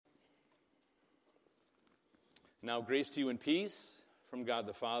Now grace to you and peace from God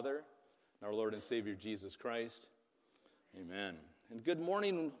the Father and our Lord and Savior Jesus Christ. Amen. And good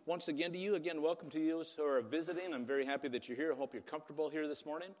morning once again to you. Again, welcome to you who are visiting. I'm very happy that you're here. I hope you're comfortable here this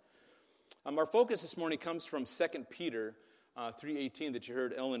morning. Our focus this morning comes from 2 Peter 3:18 that you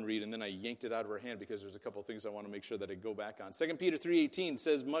heard Ellen read, and then I yanked it out of her hand because there's a couple of things I want to make sure that I go back on. 2 Peter 3:18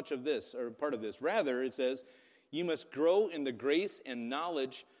 says much of this, or part of this. Rather, it says, you must grow in the grace and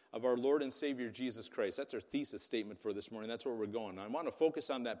knowledge of our Lord and Savior Jesus Christ. That's our thesis statement for this morning. That's where we're going. I want to focus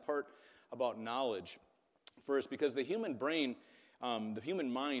on that part about knowledge first because the human brain, the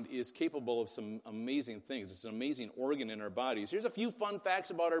human mind is capable of some amazing things. It's an amazing organ in our bodies. Here's a few fun facts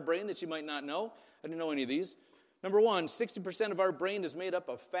about our brain that you might not know. I didn't know any of these. Number one, 60% of our brain is made up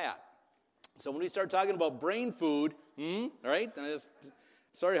of fat. So when we start talking about brain food, right?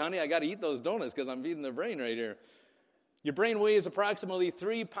 Sorry, honey, I got to eat those donuts because I'm feeding the brain right here. Your brain weighs approximately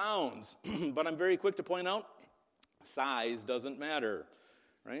 3 pounds, but I'm very quick to point out, size doesn't matter,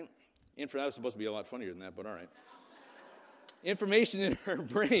 right? That was supposed to be a lot funnier than that, but all right. Information in our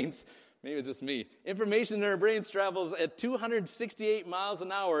brains, maybe it's just me, information in our brains travels at 268 miles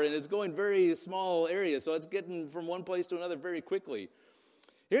an hour, and it's going very small areas, so it's getting from one place to another very quickly.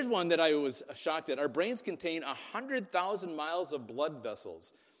 Here's one that I was shocked at. Our brains contain 100,000 miles of blood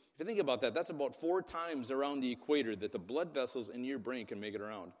vessels. If you think about that, that's about 4 times around the equator that the blood vessels in your brain can make it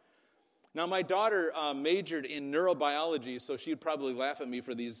around. Now, my daughter majored in neurobiology, so she'd probably laugh at me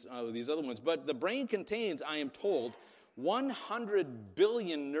for these other ones. But the brain contains, I am told, 100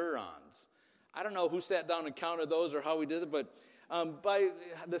 billion neurons. I don't know who sat down and counted those or how we did it, but by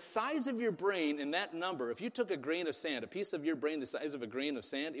the size of your brain and that number, if you took a grain of sand, a piece of your brain the size of a grain of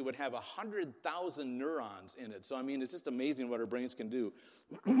sand, it would have 100,000 neurons in it. So, I mean, it's just amazing what our brains can do.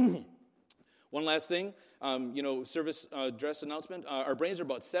 One last thing, service dress announcement. Our brains are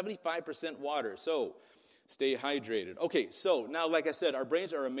about 75% water, so stay hydrated. Okay, so now, like I said, our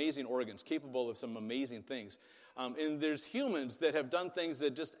brains are amazing organs, capable of some amazing things. And there's humans that have done things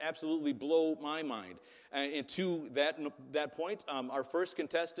that just absolutely blow my mind. And to that point, our first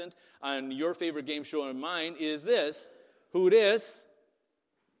contestant on your favorite game show and mine is this. Who it is?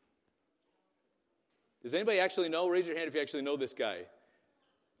 Does anybody actually know? Raise your hand if you actually know this guy.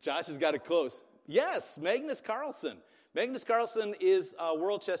 Josh has got it close. Yes, Magnus Carlsen. Magnus Carlsen is a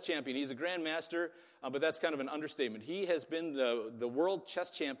world chess champion. He's a grandmaster, but that's kind of an understatement. He has been the world chess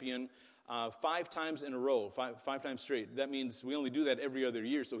champion 5 times in a row, five times straight. That means we only do that every other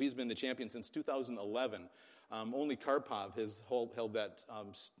year, so he's been the champion since 2011. Only Karpov has held that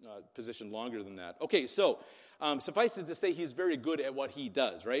position longer than that. Okay, so suffice it to say he's very good at what he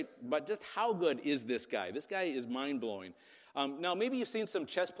does, right? But just how good is this guy? This guy is mind-blowing. Now, maybe you've seen some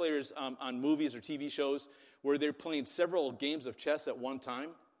chess players on movies or TV shows where they're playing several games of chess at one time.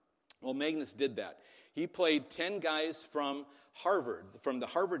 Well, Magnus did that. He played 10 guys from Harvard, from the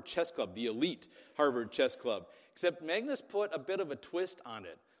Harvard Chess Club, the elite Harvard Chess Club. Except Magnus put a bit of a twist on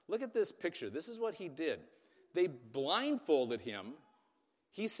it. Look at this picture. This is what he did. They blindfolded him.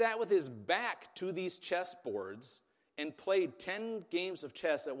 He sat with his back to these chess boards and played 10 games of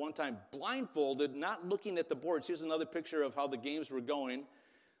chess at one time, blindfolded, not looking at the boards. Here's another picture of how the games were going.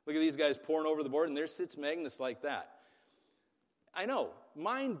 Look at these guys pouring over the board, and there sits Magnus like that. I know,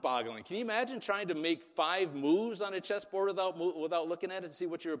 mind-boggling. Can you imagine trying to make 5 moves on a chessboard without looking at it to see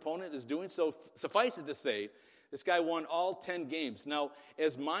what your opponent is doing? So suffice it to say, this guy won all 10 games. Now,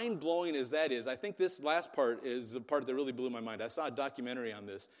 as mind-blowing as that is, I think this last part is the part that really blew my mind. I saw a documentary on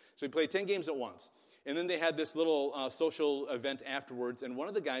this. So he played 10 games at once. And then they had this little social event afterwards, and one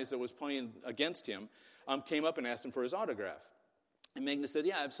of the guys that was playing against him came up and asked him for his autograph. And Magnus said,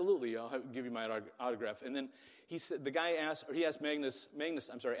 yeah, absolutely, I'll give you my autograph. And then asked the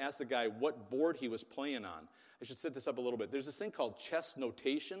guy what board he was playing on. I should set this up a little bit. There's this thing called chess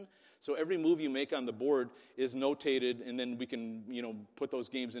notation. So every move you make on the board is notated, and then we can, put those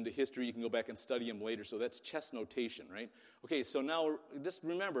games into history. You can go back and study them later. So that's chess notation, right? Okay, so now just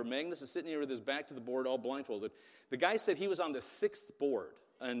remember, Magnus is sitting here with his back to the board, all blindfolded. The guy said he was on the 6th board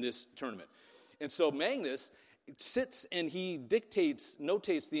in this tournament. And so Magnus sits and he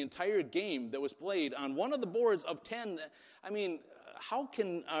notates the entire game that was played on one of the boards of 10. I mean, how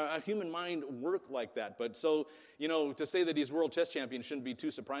can a human mind work like that? But so, to say that he's world chess champion shouldn't be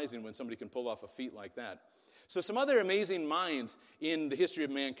too surprising when somebody can pull off a feat like that. So some other amazing minds in the history of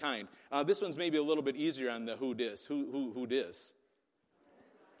mankind. This one's maybe a little bit easier on the who dis. Who dis?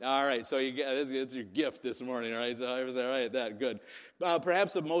 All right, so it's your gift this morning, all right? So I was all right, that, good.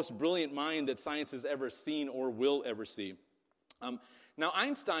 Perhaps the most brilliant mind that science has ever seen or will ever see. Now,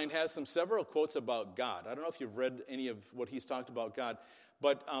 Einstein has several quotes about God. I don't know if you've read any of what he's talked about God,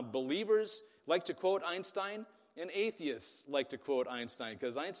 but believers like to quote Einstein, and atheists like to quote Einstein,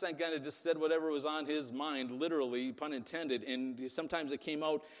 because Einstein kind of just said whatever was on his mind, literally, pun intended, and sometimes it came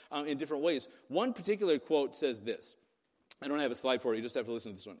out in different ways. One particular quote says this. I don't have a slide for it. You just have to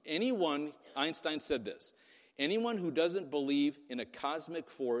listen to this one. Einstein said this, anyone who doesn't believe in a cosmic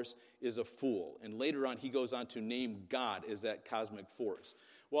force is a fool. And later on, he goes on to name God as that cosmic force.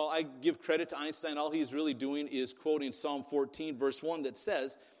 Well, I give credit to Einstein. All he's really doing is quoting Psalm 14, verse 1, that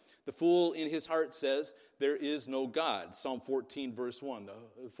says, the fool in his heart says, there is no God. Psalm 14, verse 1.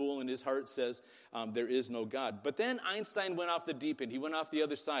 The fool in his heart says, there is no God. But then Einstein went off the deep end. He went off the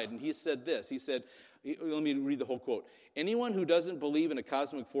other side, and he said this. He said, let me read the whole quote. Anyone who doesn't believe in a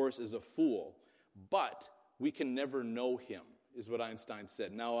cosmic force is a fool, but we can never know him, is what Einstein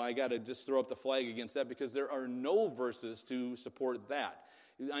said. Now, I got to just throw up the flag against that because there are no verses to support that.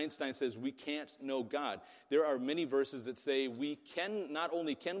 Einstein says we can't know God. There are many verses that say not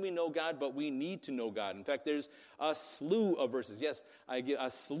only can we know God, but we need to know God. In fact, there's a slew of verses. Yes, I get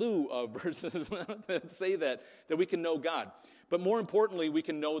a slew of verses that say that we can know God. But more importantly, we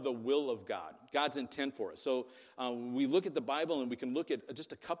can know the will of God, God's intent for us. So we look at the Bible, and we can look at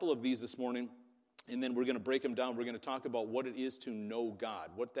just a couple of these this morning. And then we're going to break them down. We're going to talk about what it is to know God,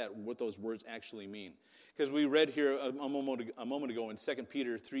 what those words actually mean. Because we read here a moment ago in 2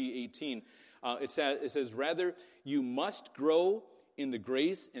 Peter 3:18, it says, rather, you must grow in the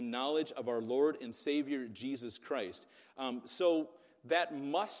grace and knowledge of our Lord and Savior, Jesus Christ. So that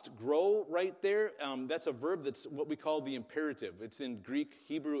must grow right there, that's a verb that's what we call the imperative. It's in Greek,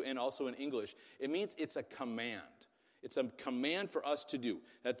 Hebrew, and also in English. It means it's a command. It's a command for us to do.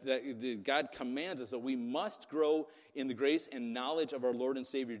 God commands us that we must grow in the grace and knowledge of our Lord and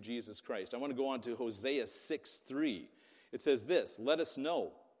Savior, Jesus Christ. I want to go on to Hosea 6:3. It says this, let us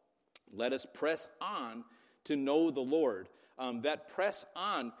press on to know the Lord. That press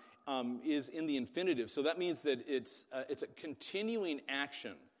on is in the infinitive. So that means that it's a continuing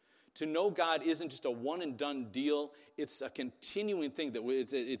action. To know God isn't just a one-and-done deal. It's a continuing thing.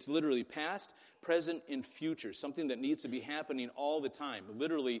 It's literally past, present, and future, something that needs to be happening all the time.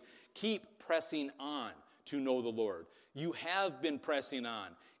 Literally, keep pressing on to know the Lord. You have been pressing on.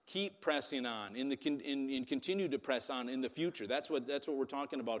 Keep pressing on and continue to press on in the future. That's what we're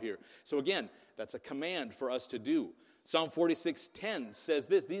talking about here. So again, that's a command for us to do. Psalm 46:10 says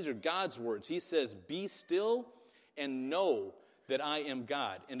this. These are God's words. He says, be still and know that I am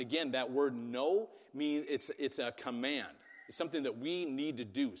God. And again, that word know means it's a command. It's something that we need to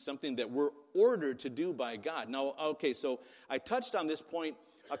do, something that we're ordered to do by God. Now, okay, so I touched on this point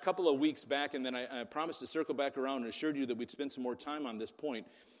a couple of weeks back, and then I promised to circle back around and assured you that we'd spend some more time on this point.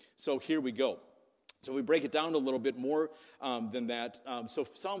 So here we go. So we break it down a little bit more than that.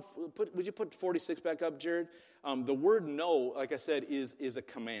 Would you put 46 back up, Jared? The word know, like I said, is a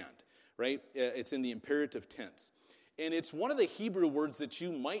command, right? It's in the imperative tense. And it's one of the Hebrew words that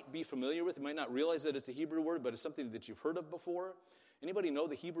you might be familiar with. You might not realize that it's a Hebrew word, but it's something that you've heard of before. Anybody know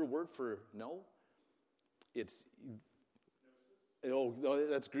the Hebrew word for know? It's, no,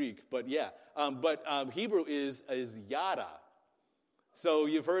 that's Greek, but yeah. Hebrew is yada. So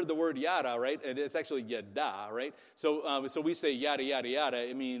you've heard the word yada, right? And it's actually yada, right? So we say yada, yada, yada.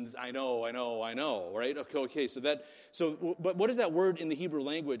 It means I know, right? Okay. But what is that word in the Hebrew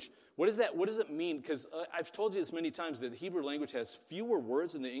language? What does it mean? Because I've told you this many times that the Hebrew language has fewer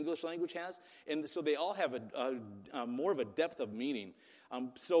words than the English language has, and so they all have a more of a depth of meaning.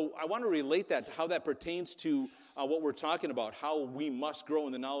 So I want to relate that to how that pertains to what we're talking about, how we must grow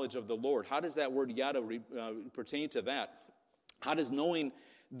in the knowledge of the Lord. How does that word yada pertain to that? How does knowing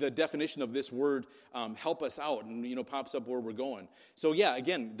the definition of this word help us out and, pops up where we're going? So, yeah,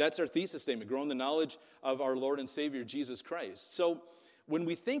 again, that's our thesis statement, grow in the knowledge of our Lord and Savior, Jesus Christ. So when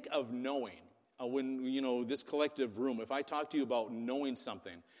we think of knowing, this collective room, if I talk to you about knowing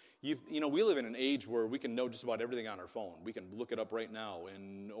something, we live in an age where we can know just about everything on our phone. We can look it up right now,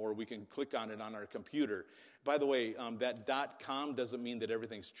 or we can click on it on our computer. By the way, that .com doesn't mean that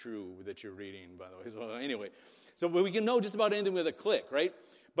everything's true that you're reading, by the way. So anyway, so we can know just about anything with a click, right?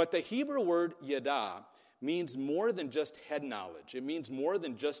 But the Hebrew word yada means more than just head knowledge. It means more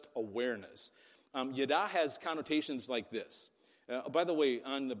than just awareness. Yada has connotations like this. By the way,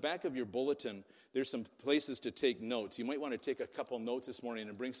 on the back of your bulletin, there's some places to take notes. You might want to take a couple notes this morning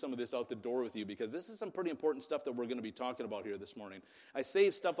and bring some of this out the door with you, because this is some pretty important stuff that we're going to be talking about here this morning. I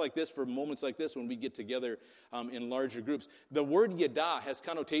save stuff like this for moments like this when we get together in larger groups. The word yada has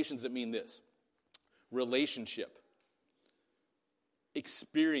connotations that mean this: relationship,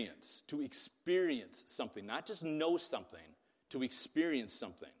 experience, to experience something, not just know something, to experience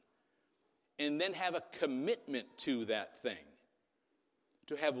something, and then have a commitment to that thing,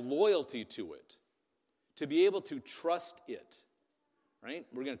 to have loyalty to it, to be able to trust it, right?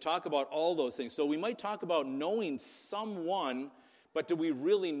 We're going to talk about all those things. So we might talk about knowing someone, but do we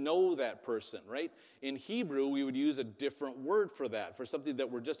really know that person, right? In Hebrew, we would use a different word for that, for something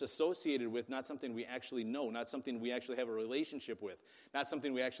that we're just associated with, not something we actually know, not something we actually have a relationship with, not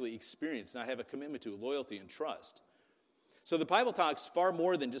something we actually experience, not have a commitment to, loyalty and trust. So the Bible talks far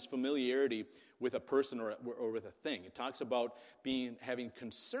more than just familiarity with a person or with a thing. It talks about having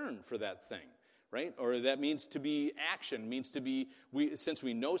concern for that thing, right? Or that means to be action, means to be, since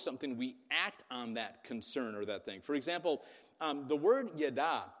we know something, we act on that concern or that thing. For example, the word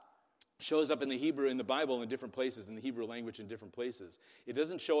yada shows up in the Bible in different places, in the Hebrew language in different places. It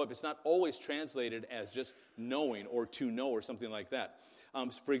doesn't show up, it's not always translated as just knowing or to know or something like that.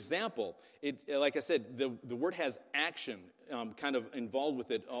 For example, like I said, the word has action kind of involved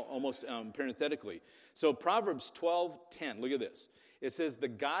with it almost parenthetically. So Proverbs 12:10, look at this. It says, the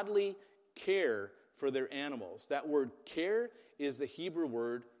godly care for their animals. That word care is the Hebrew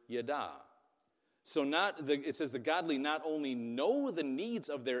word yada. So it says the godly not only know the needs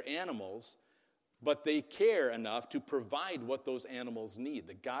of their animals, but they care enough to provide what those animals need.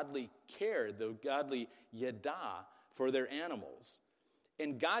 The godly care, the godly yada for their animals.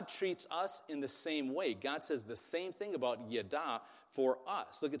 And God treats us in the same way. God says the same thing about yada for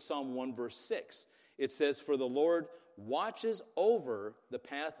us. Look at Psalm 1 verse 6. It says, for the Lord watches over the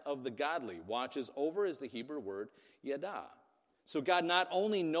path of the godly. Watches over is the Hebrew word yada. So God not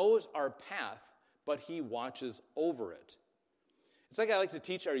only knows our path, but he watches over it. It's like I like to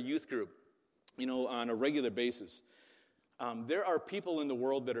teach our youth group, on a regular basis. There are people in the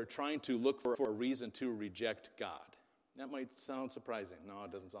world that are trying to look for a reason to reject God. That might sound surprising. No,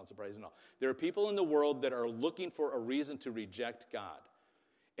 it doesn't sound surprising at all. There are people in the world that are looking for a reason to reject God.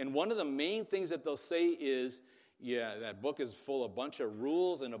 And one of the main things that they'll say is, yeah, that book is full of a bunch of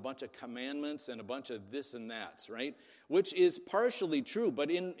rules and a bunch of commandments and a bunch of this and that, right? Which is partially true, but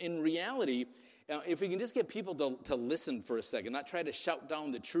in reality, if we can just get people to listen for a second, not try to shout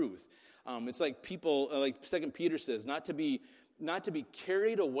down the truth. It's like people, like 2 Peter says, not to be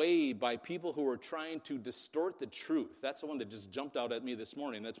carried away by people who are trying to distort the truth. That's the one that just jumped out at me this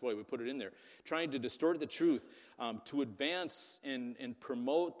morning. That's why we put it in there. Trying to distort the truth to advance and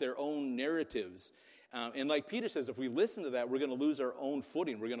promote their own narratives. And like Peter says, if we listen to that, we're going to lose our own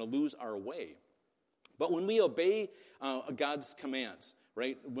footing. We're going to lose our way. But when we obey God's commands,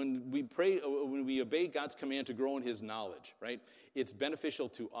 right? When we obey God's command to grow in his knowledge, right? It's beneficial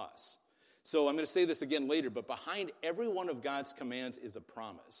to us. So I'm going to say this again later, but behind every one of God's commands is a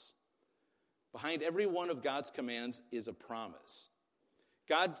promise. Behind every one of God's commands is a promise.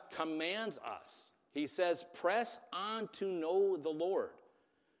 God commands us. He says, press on to know the Lord.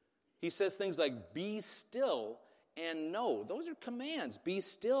 He says things like, be still and know. Those are commands. Be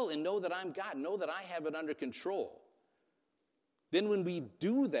still and know that I'm God. Know that I have it under control. Then when we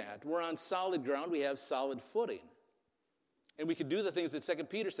do that, we're on solid ground. We have solid footing. And we can do the things that 2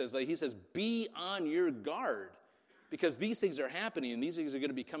 Peter says. Like he says, be on your guard. Because these things are happening and these things are going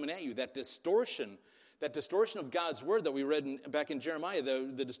to be coming at you. That distortion of God's word that we read back in Jeremiah,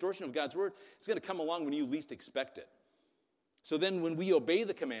 the distortion of God's word, is going to come along when you least expect it. So then when we obey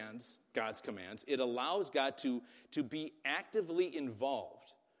the commands, God's commands, it allows God to be actively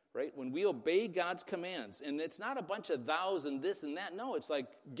involved, right? When we obey God's commands, and it's not a bunch of thous and this and that. No, it's like,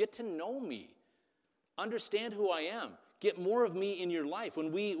 get to know me. Understand who I am. Get more of me in your life.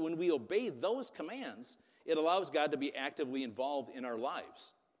 When we obey those commands, it allows God to be actively involved in our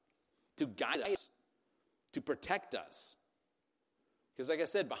lives, to guide us, to protect us. Because like I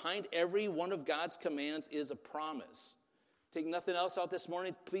said, behind every one of God's commands is a promise. Take nothing else out this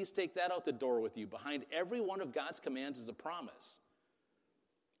morning, please take that out the door with you. Behind every one of God's commands is a promise.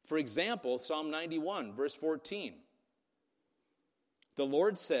 For example, Psalm 91, verse 14. The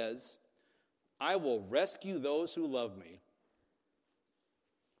Lord says, I will rescue those who love me.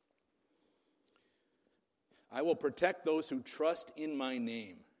 I will protect those who trust in my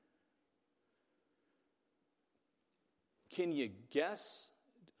name. Can you guess?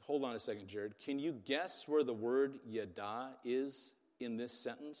 Hold on a second, Jared. Can you guess where the word yada is in this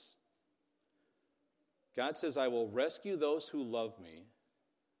sentence? God says, I will rescue those who love me.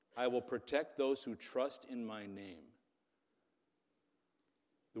 I will protect those who trust in my name.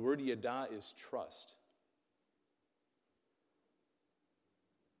 The word yada is trust.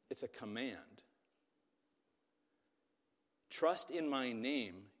 It's a command. Trust in my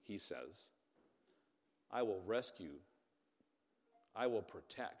name, he says. I will rescue. I will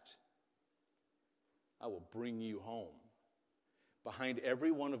protect. I will bring you home. Behind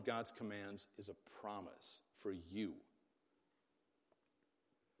every one of God's commands is a promise for you.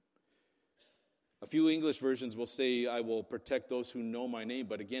 A few English versions will say, I will protect those who know my name.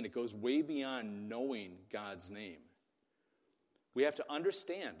 But again, it goes way beyond knowing God's name. We have to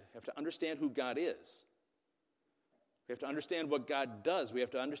understand who God is. We have to understand what God does. We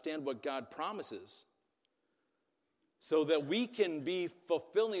have to understand what God promises. So that we can be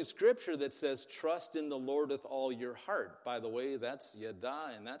fulfilling Scripture that says, trust in the Lord with all your heart. By the way, that's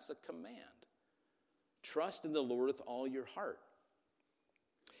yada, and that's a command. Trust in the Lord with all your heart.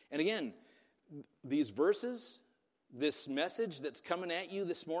 And again, these verses, this message that's coming at you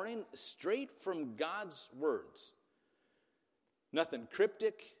this morning, straight from God's words. Nothing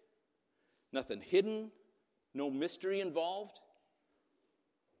cryptic, nothing hidden, no mystery involved.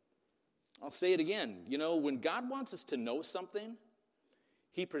 I'll say it again. You know, when God wants us to know something,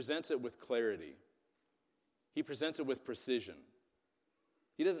 He presents it with clarity. He presents it with precision.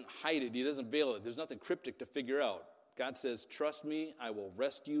 He doesn't hide it. He doesn't veil it. There's nothing cryptic to figure out. God says, trust me, I will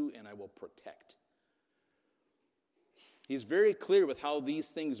rescue and I will protect. He's very clear with how these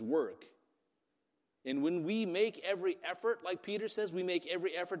things work. And when we make every effort, like Peter says, we make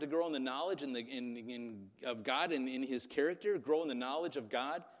every effort to grow in the knowledge of God and in His character, grow in the knowledge of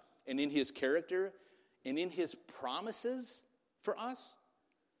God and in His character and in His promises for us,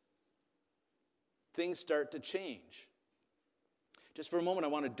 things start to change. Just for a moment, I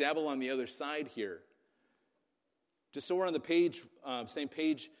want to dabble on the other side here. Just so we're on the page, same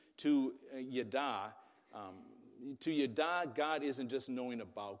page to Yada. To Yada, God isn't just knowing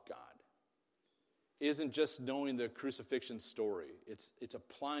about God. Isn't just knowing the crucifixion story. It's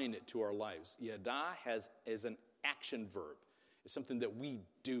applying it to our lives. Yada is an action verb. It's something that we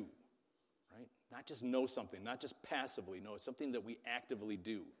do, right? Not just know something, not just passively. No, it's something that we actively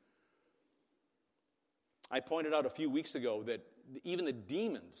do. I pointed out a few weeks ago that even the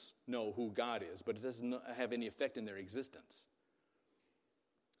demons know who God is, but it doesn't have any effect in their existence.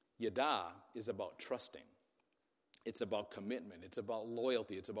 Yada is about trusting. It's about commitment. It's about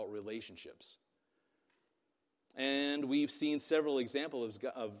loyalty. It's about relationships. And we've seen several examples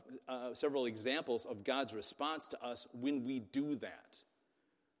of God's response to us when we do that,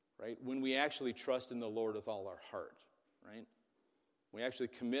 right? When we actually trust in the Lord with all our heart, right? We actually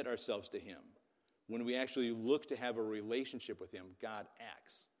commit ourselves to Him. When we actually look to have a relationship with Him, God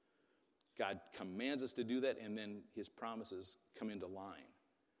acts. God commands us to do that, and then His promises come into line.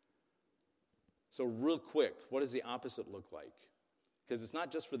 So real quick, what does the opposite look like? Because it's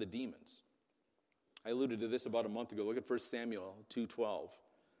not just for the demons. I alluded to this about a month ago. Look at 1 Samuel 2:12.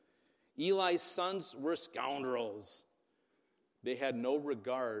 Eli's sons were scoundrels. They had no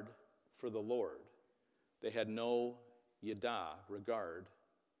regard for the Lord. They had no yada, regard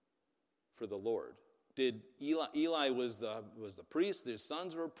for the Lord. Did Eli was the priest, their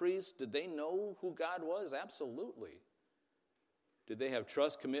sons were priests. Did they know who God was? Absolutely. Did they have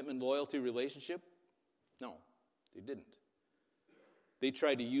trust, commitment, loyalty, relationship? No, they didn't. They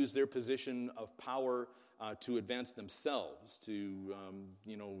tried to use their position of power to advance themselves, to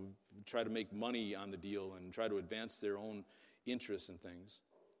try to make money on the deal and try to advance their own interests and things.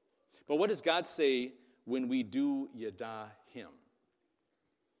 But what does God say when we do yada Him?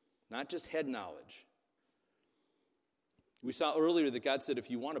 Not just head knowledge. We saw earlier that God said,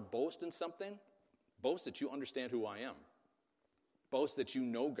 if you want to boast in something, boast that you understand who I am. Boast that you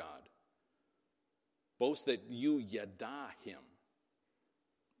know God. Boast that you yada Him.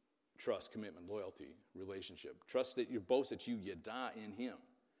 Trust, commitment, loyalty, relationship. Trust that you boast that you yada in Him.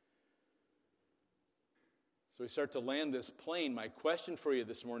 So we start to land this plane. My question for you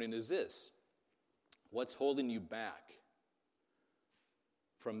this morning is this. What's holding you back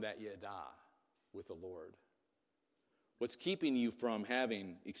from that yada with the Lord? What's keeping you from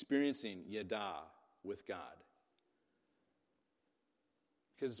experiencing yada with God?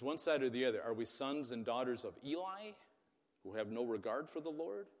 Because it's one side or the other. Are we sons and daughters of Eli who have no regard for the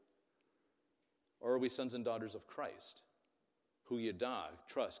Lord? Or are we sons and daughters of Christ who yada,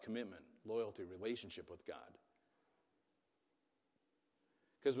 trust, commitment, loyalty, relationship with God?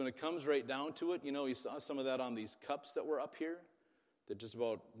 Because when it comes right down to it, you saw some of that on these cups that were up here that just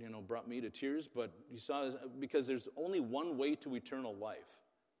about, brought me to tears. But you saw, because there's only one way to eternal life.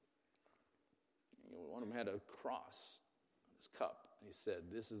 One of them had a cross on his cup. And he said,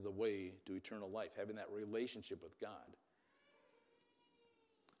 this is the way to eternal life, having that relationship with God.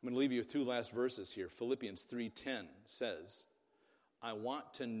 I'm going to leave you with two last verses here. Philippians 3:10 says, I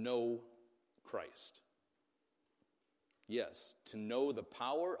want to know Christ. Yes, to know the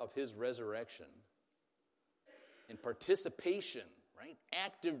power of His resurrection and participation, right?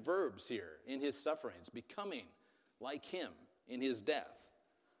 Active verbs here in His sufferings, becoming like Him in His death.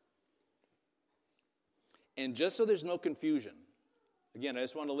 And just so there's no confusion, Again, I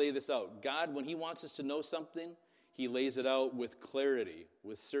just want to lay this out. God, when he wants us to know something, he lays it out with clarity,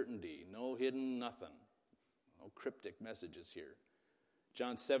 with certainty, no hidden nothing. No cryptic messages here.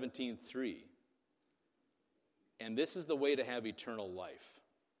 John 17:3. And this is the way to have eternal life.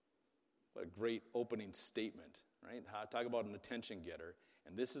 What a great opening statement, right? Talk about an attention getter.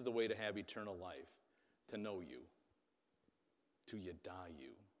 And this is the way to have eternal life, to know you, to yada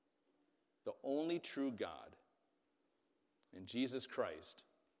you. The only true God, and Jesus Christ,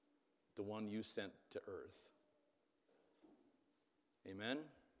 the one you sent to earth. Amen?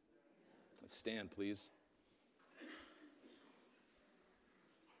 Let's stand, please.